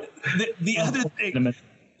 The other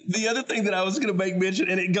thing that I was going to make mention,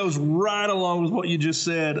 and it goes right along with what you just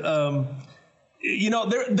said.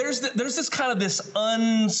 There's this kind of this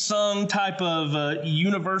unsung type of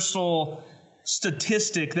universal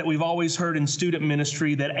statistic that we've always heard in student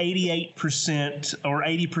ministry that 88% or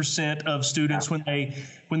 80% of students when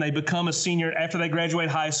they become a senior after they graduate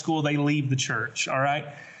high school, they leave the church. All right.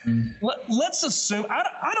 Let's assume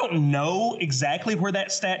I don't know exactly where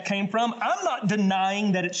that stat came from. I'm not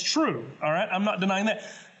denying that it's true. All right. I'm not denying that.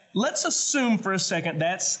 Let's assume for a second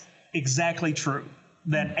that's exactly true,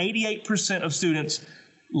 that 88% of students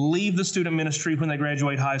leave the student ministry when they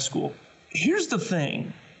graduate high school. Here's the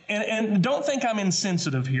thing. And don't think I'm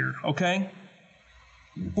insensitive here, okay?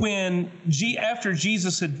 After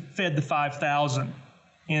Jesus had fed the 5,000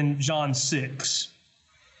 in John 6,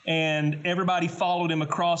 and everybody followed him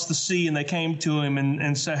across the sea, and they came to him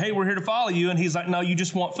and said, hey, we're here to follow you. And he's like, no, you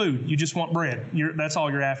just want food. You just want bread. That's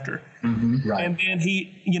all you're after. Right. And then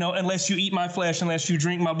he, unless you eat my flesh, unless you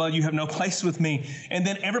drink my blood, you have no place with me. And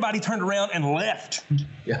then everybody turned around and left.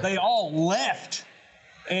 Yeah. They all left.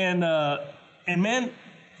 And man,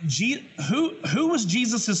 who was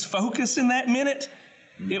Jesus's focus in that minute?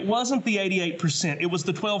 It wasn't the 88%. It was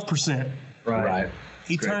the 12%. Right.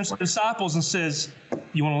 He turns to the disciples and says,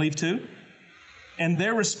 you want to leave too? And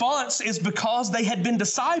their response is because they had been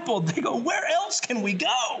discipled. They go, where else can we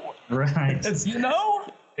go? Right.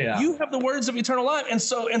 Yeah. You have the words of eternal life. And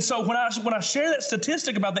so when I share that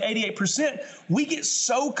statistic about the 88%, we get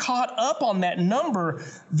so caught up on that number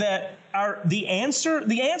that the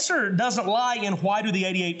answer doesn't lie in why do the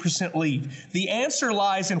 88% leave. The answer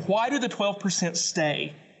lies in why do the 12%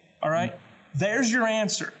 stay. All right? There's your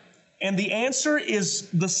answer. And the answer is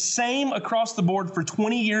the same across the board for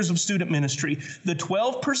 20 years of student ministry. The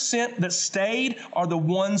 12% that stayed are the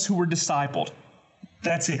ones who were discipled.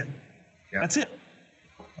 That's it. Yeah. That's it.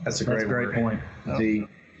 That's a great point. I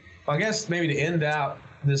guess maybe to end out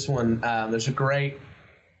this one, there's a great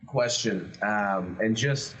question, and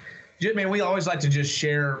we always like to just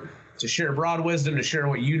share broad wisdom, to share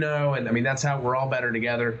what you know, and I mean that's how we're all better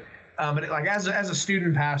together. But like as a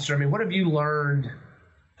student pastor, I mean, what have you learned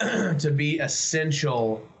to be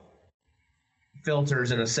essential filters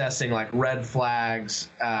in assessing like red flags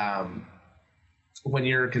when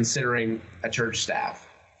you're considering a church staff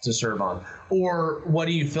to serve on? Or what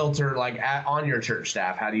do you filter on your church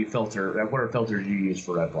staff? How do you filter? What are filters you use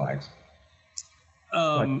for red flags?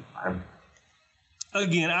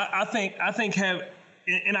 Again, I think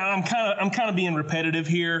and I'm kind of being repetitive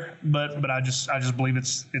here, but I just believe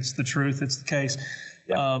it's the truth. It's the case.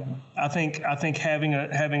 Yeah. I think having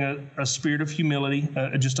a spirit of humility,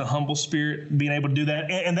 just a humble spirit, being able to do that,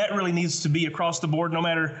 and that really needs to be across the board, no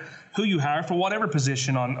matter who you hire for whatever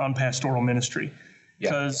position on pastoral ministry.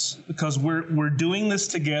 Because we're doing this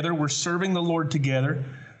together. We're serving the Lord together.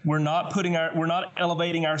 We're not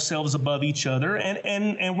elevating ourselves above each other,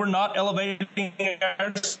 and we're not elevating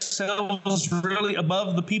ourselves really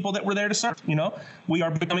above the people that we're there to serve. We are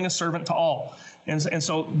becoming a servant to all, and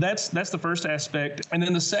so that's the first aspect. And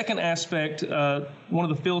then the second aspect, one of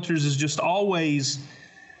the filters is just always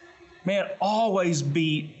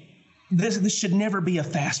be. This should never be a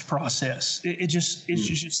fast process. It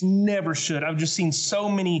just never should. I've just seen so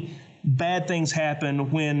many bad things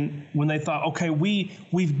happen when they thought, okay,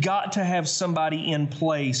 we've got to have somebody in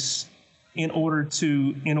place in order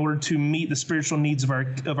to meet the spiritual needs of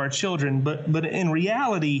our children. But in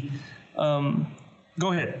reality,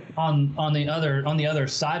 go ahead. On the other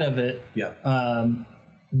side of it,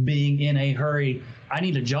 being in a hurry, I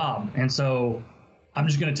need a job, and so I'm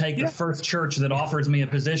just going to take the first church that offers me a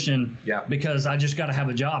position because I just got to have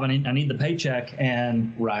a job. I need the paycheck,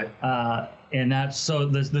 and and that's so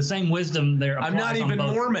the same wisdom there. I'm not even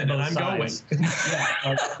Mormon, and I'm sides. Going.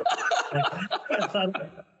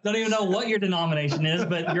 Don't even know what your denomination is,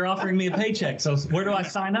 but you're offering me a paycheck. So where do I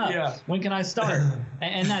sign up? Yeah. When can I start?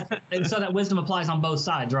 And so that wisdom applies on both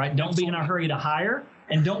sides, right? Don't be in a hurry to hire,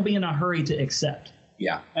 and don't be in a hurry to accept.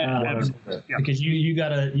 Yeah. Because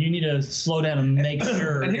you need to slow down and make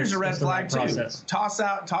sure. And here's a red flag too. Toss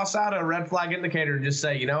out a red flag indicator and just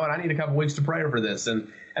say, you know what, I need a couple weeks to pray over this.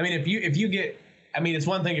 And I mean, if you get, I mean, it's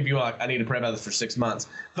one thing if you're like, I need to pray about this for 6 months,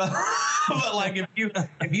 but like if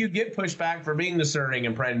you get pushed back for being discerning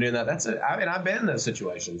and praying and doing that, that's it. I mean, I've been in those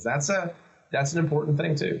situations. That's an important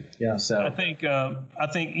thing too. Yeah. So I think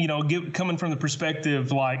coming from the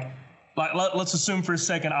perspective like let's assume for a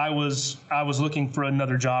second I was looking for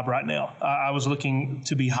another job right now. I was looking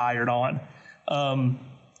to be hired on.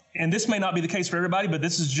 And this may not be the case for everybody, but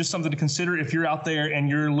this is just something to consider if you're out there and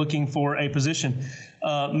you're looking for a position.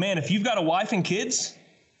 Man, if you've got a wife and kids,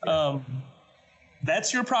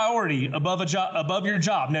 that's your priority above your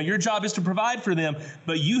job. Now, your job is to provide for them,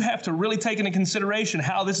 but you have to really take into consideration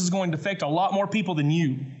how this is going to affect a lot more people than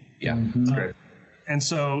you. Yeah, that's great. And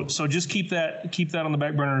so just keep that on the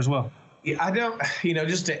back burner as well. I don't,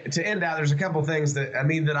 just to end out, there's a couple things that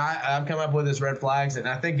I've come up with as red flags, and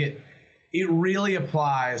I think it really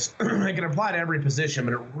applies. It can apply to every position,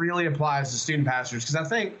 but it really applies to student pastors, because I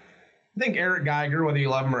think Eric Geiger, whether you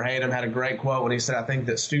love him or hate him, had a great quote when he said, I think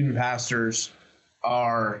that student pastors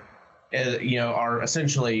are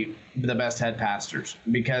essentially the best head pastors,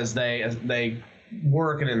 because they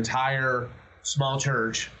work an entire small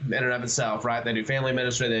church in and of itself, right? They do family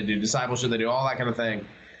ministry, they do discipleship, they do all that kind of thing.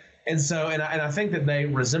 And so, and I think that they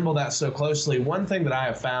resemble that so closely. One thing that I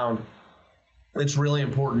have found that's really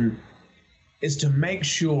important is to make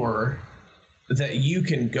sure that you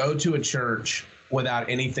can go to a church without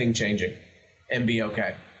anything changing and be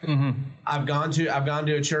okay. Mm-hmm. I've gone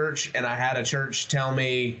to a church, and I had a church tell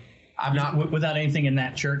me, I'm not without anything in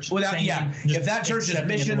that church. If that church's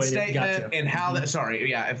mission statement and how that,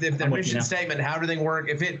 if their mission statement, how everything work,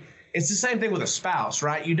 it's the same thing with a spouse,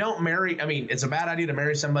 right? You don't marry. I mean, it's a bad idea to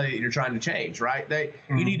marry somebody that you're trying to change, right?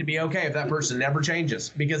 You need to be okay if that person never changes,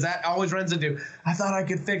 because that always runs into, I thought I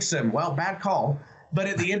could fix him. Well, bad call. But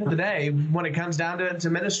at the end of the day, when it comes down to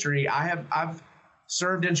ministry, I've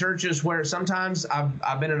served in churches where sometimes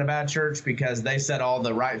I've been in a bad church because they said all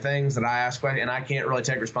the right things that I asked, and I can't really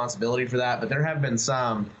take responsibility for that. But there have been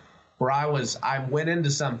some where I went into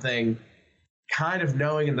something kind of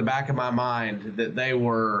knowing in the back of my mind that they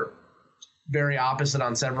were very opposite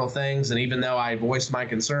on several things. And even though I voiced my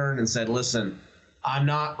concern and said, listen, I'm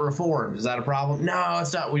not reformed. Is that a problem? No,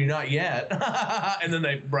 it's not. Well, you're not yet. And then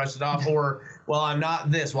they brushed it off. Or, well, I'm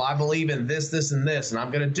not this. Well, I believe in this, this, and this, and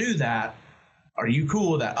I'm going to do that. Are you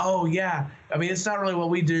cool with that? Oh, yeah. I mean, it's not really what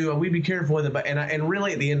we do. We'd be careful with it. But and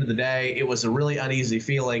really, at the end of the day, it was a really uneasy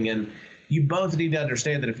feeling. And you both need to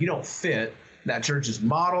understand that if you don't fit that church's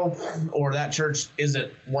model, or that church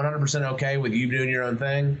isn't 100% okay with you doing your own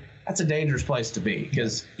thing, that's a dangerous place to be.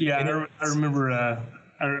 Because I remember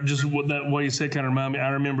just what you said kind of reminded me. I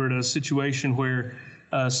remembered a situation where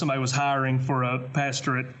somebody was hiring for a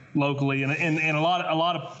pastorate locally, and a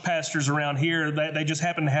lot of pastors around here, they just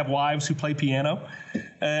happen to have wives who play piano,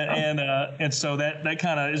 and so that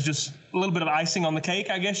kind of is just a little bit of icing on the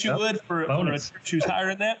cake, I guess you would, for a church who's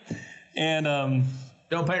hiring that. And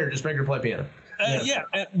don't pay her, just make her play piano.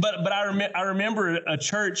 But I remember a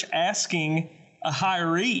church asking a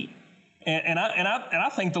hiree. And I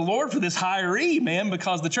thank the Lord for this hiree, man,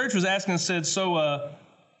 because the church was asking and said,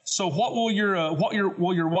 so what will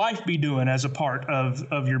your wife be doing as a part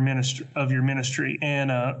of your ministry?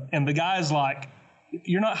 And the guy's like,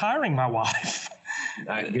 you're not hiring my wife.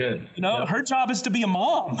 Not good. Her job is to be a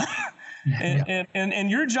mom.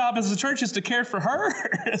 And your job as a church is to care for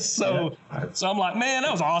her. So I'm like, man,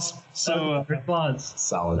 that was awesome. So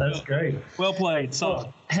solid. That's great. Well played. Solid.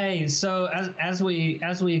 Well, hey, so as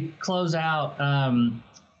we close out,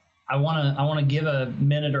 I want to give a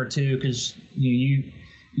minute or two, because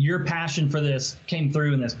your passion for this came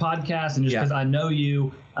through in this podcast, and just because I know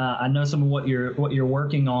you, I know some of what you're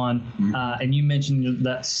working on, and you mentioned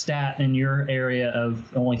that stat in your area of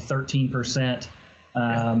only 13%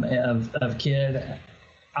 of kid.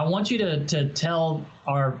 I want you to tell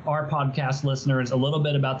our podcast listeners a little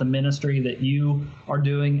bit about the ministry that you are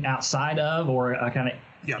doing outside of, or kind of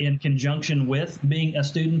in conjunction with being a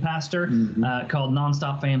student pastor, called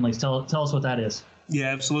Nonstop Families. Tell us what that is. Yeah,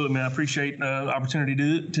 absolutely, man. I appreciate the opportunity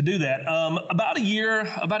to do that. About a year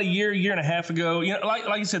and a half ago,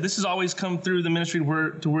 like you said, this has always come through the ministry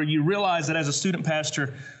to where you realize that as a student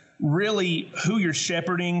pastor, really who you're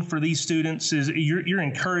shepherding for these students is you're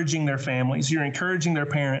encouraging their families, you're encouraging their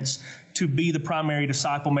parents to be the primary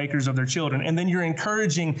disciple makers of their children, and then you're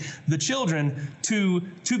encouraging the children to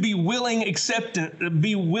be willingly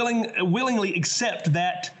accept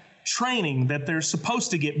that training that they're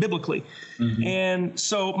supposed to get biblically. And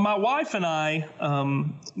so my wife and I,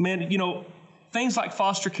 things like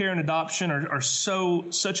foster care and adoption are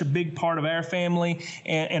such a big part of our family,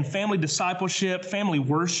 and family discipleship, family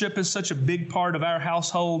worship is such a big part of our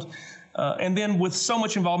household. And then with so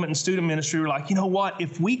much involvement in student ministry, we're like, you know what?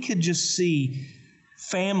 If we could just see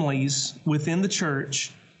families within the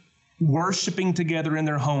church worshiping together in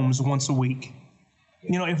their homes once a week.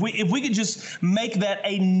 If we could just make that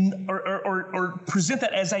or present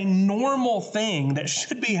that as a normal thing that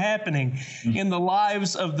should be happening in the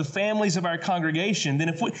lives of the families of our congregation, then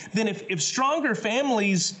if stronger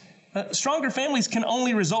families can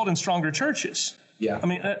only result in stronger churches. Yeah. I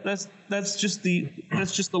mean, that's just the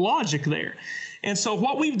logic there. And so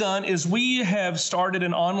what we've done is we have started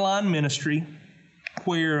an online ministry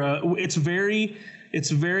where it's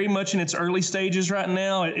very much in its early stages right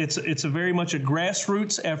now. It's a very much a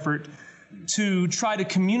grassroots effort to try to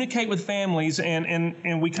communicate with families,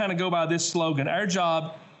 and we kind of go by this slogan: our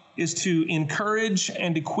job is to encourage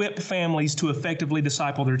and equip families to effectively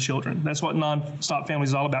disciple their children. That's what Nonstop Families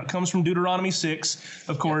is all about. It comes from Deuteronomy 6,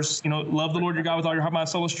 of course. Love the Lord your God with all your heart, mind,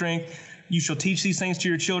 soul, and strength. You shall teach these things to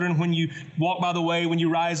your children. When you walk by the way, when you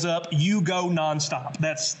rise up, you go nonstop.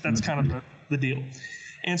 That's kind of the deal.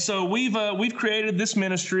 And so we've created this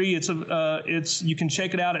ministry. It's you can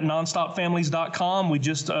check it out at nonstopfamilies.com. We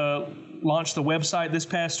just launched the website this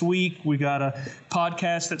past week. We got a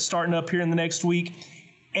podcast that's starting up here in the next week.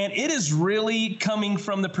 And it is really coming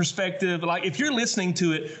from the perspective, like if you're listening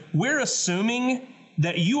to it, we're assuming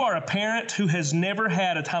that you are a parent who has never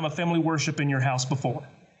had a time of family worship in your house before.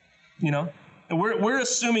 We're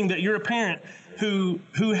assuming that you're a parent who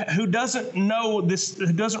doesn't know this,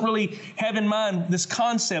 who doesn't really have in mind this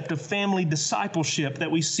concept of family discipleship that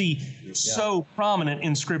we see so prominent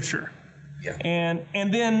in Scripture. Yeah.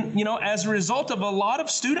 And then, as a result of a lot of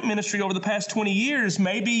student ministry over the past 20 years,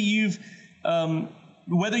 maybe you've,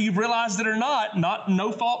 whether you've realized it or not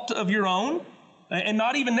no fault of your own, and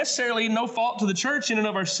not even necessarily no fault to the church in and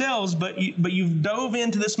of ourselves, but you've dove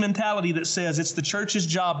into this mentality that says it's the church's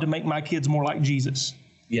job to make my kids more like Jesus.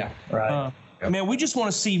 Yeah, right. Man, we just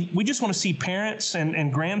want to see parents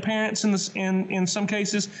and grandparents in some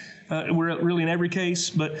cases. We're really in every case,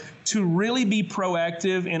 but to really be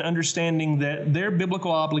proactive in understanding that their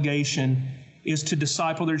biblical obligation is to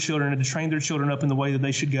disciple their children and to train their children up in the way that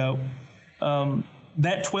they should go.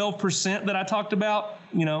 That 12% that I talked about,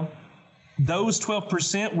 those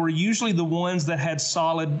 12% were usually the ones that had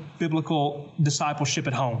solid biblical discipleship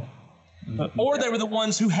at home. Or they were the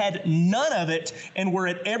ones who had none of it and were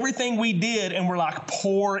at everything we did and were like,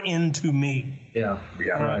 pour into me. Yeah,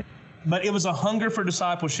 right. But it was a hunger for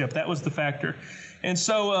discipleship. That was the factor. And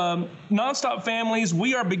so Nonstop Families,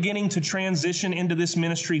 we are beginning to transition into this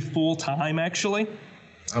ministry full time, actually.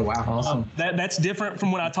 Oh, wow. Awesome. That's different from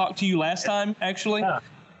when I talked to you last time, actually. Yeah.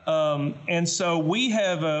 And so we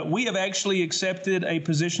have actually accepted a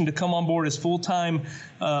position to come on board as full-time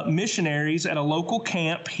missionaries at a local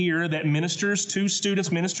camp here that ministers to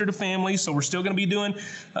students, minister to families. So we're still going to be doing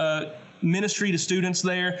ministry to students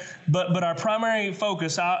there. But our primary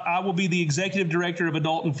focus, I will be the executive director of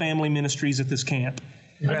adult and family ministries at this camp.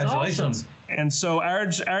 Congratulations. Awesome. And so our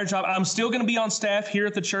job, I'm still going to be on staff here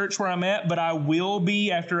at the church where I'm at, but I will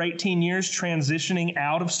be, after 18 years, transitioning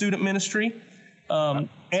out of student ministry. And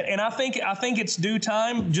I think it's due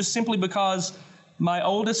time, just simply because my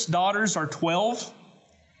oldest daughters are 12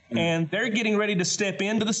 and they're getting ready to step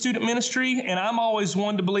into the student ministry. And I'm always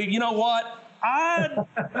one to believe, you know what? I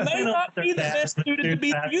may not be the best student to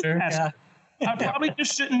be the youth pastor. I probably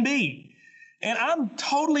just shouldn't be. And I'm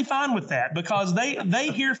totally fine with that because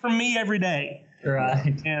they hear from me every day.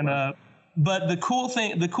 Right. And, but the cool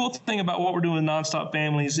thing about what we're doing with Nonstop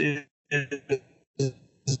Families is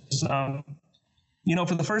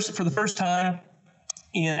for the first time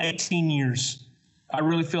in 18 years, I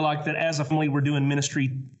really feel like that as a family, we're doing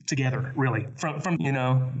ministry together, really.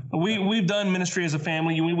 We've done ministry as a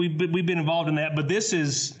family. We've been involved in that, but this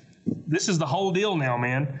is the whole deal now,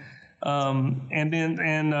 man.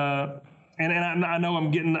 And I know I'm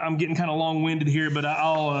getting kind of long-winded here, but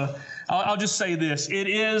I'll just say this: it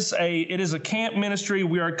is a camp ministry.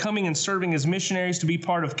 We are coming and serving as missionaries to be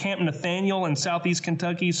part of Camp Nathaniel in Southeast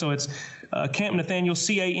Kentucky. So it's Camp Nathaniel,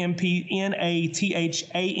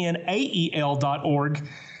 CampNathanael.org,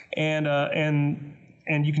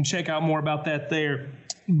 and you can check out more about that there.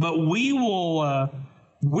 But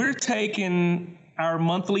we're taking our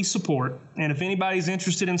monthly support. And if anybody's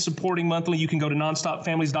interested in supporting monthly, you can go to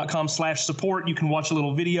nonstopfamilies.com/support. You can watch a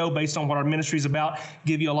little video based on what our ministry is about,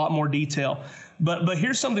 give you a lot more detail. But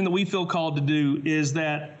here's something that we feel called to do is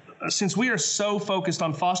that since we are so focused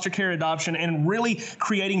on foster care adoption and really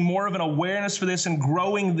creating more of an awareness for this and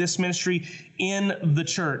growing this ministry in the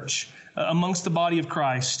church amongst the body of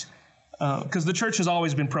Christ, because the church has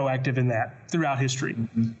always been proactive in that throughout history,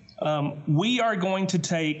 we are going to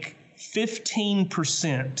take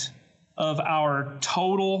 15% of our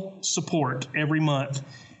total support every month,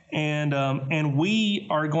 and we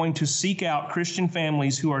are going to seek out Christian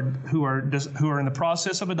families who are in the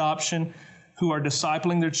process of adoption, who are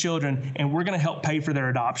discipling their children, and we're going to help pay for their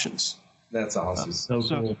adoptions. That's awesome. So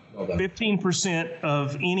cool. Well done. 15%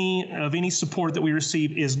 of any support that we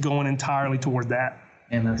receive is going entirely toward that.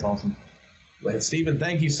 And that's awesome. Well, Stephen,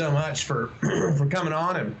 thank you so much for coming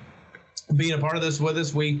on and being a part of this with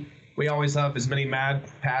us. We always have as many mad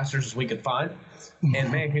pastors as we could find.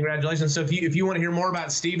 And man, congratulations. So if you want to hear more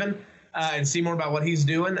about Stephen and see more about what he's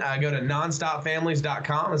doing, go to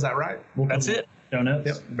nonstopfamilies.com. Is that right? That's it. Show notes.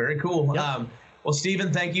 Yep. Very cool. Yep. Well,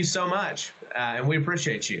 Stephen, thank you so much. And we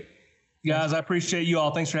appreciate you. Guys, I appreciate you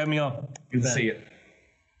all. Thanks for having me on. Good to see you.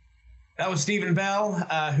 That was Stephen Bell,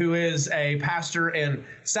 who is a pastor in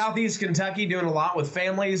Southeast Kentucky, doing a lot with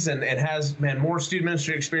families and has more student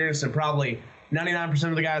ministry experience than probably 99%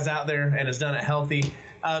 of the guys out there, and has done it healthy.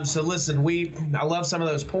 So listen, I love some of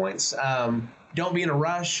those points. Don't be in a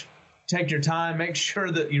rush. Take your time. Make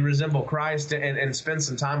sure that you resemble Christ and spend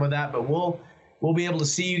some time with that. But we'll be able to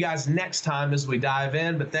see you guys next time as we dive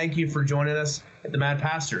in. But thank you for joining us at the Mad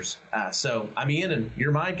Pastors. So I'm Ian, and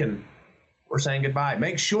you're Mike, and we're saying goodbye.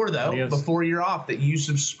 Make sure, though, before you're off, that you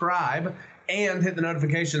subscribe and hit the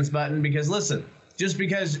notifications button, because listen, just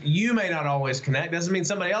because you may not always connect doesn't mean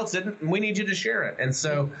somebody else didn't. We need you to share it. And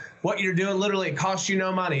so what you're doing, literally, it costs you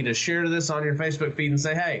no money to share this on your Facebook feed and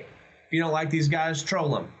say, hey, if you don't like these guys, troll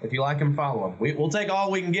them. If you like them, follow them. We'll take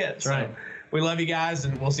all we can get. That's right. We love you guys,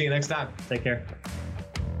 and we'll see you next time. Take care.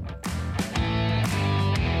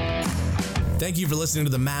 Thank you for listening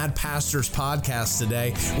to the Mad Pastors podcast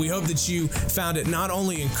today. We hope that you found it not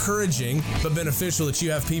only encouraging, but beneficial that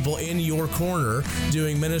you have people in your corner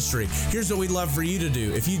doing ministry. Here's what we'd love for you to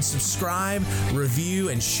do. If you'd subscribe, review,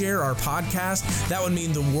 and share our podcast, that would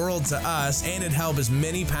mean the world to us, and it'd help as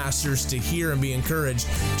many pastors to hear and be encouraged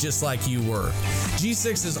just like you were.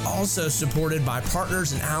 G6 is also supported by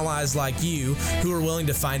partners and allies like you who are willing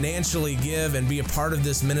to financially give and be a part of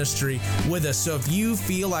this ministry with us. So if you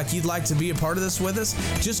feel like you'd like to be a part of this with us,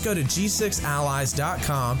 just go to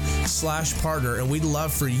g6allies.com/partner, and we'd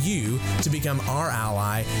love for you to become our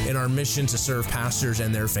ally in our mission to serve pastors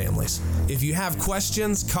and their families. If you have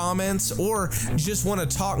questions, comments, or just want to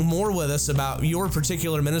talk more with us about your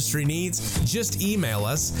particular ministry needs, just email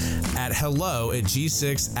us at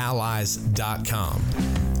hello@g6allies.com.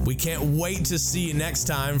 We can't wait to see you next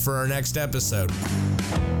time for our next episode.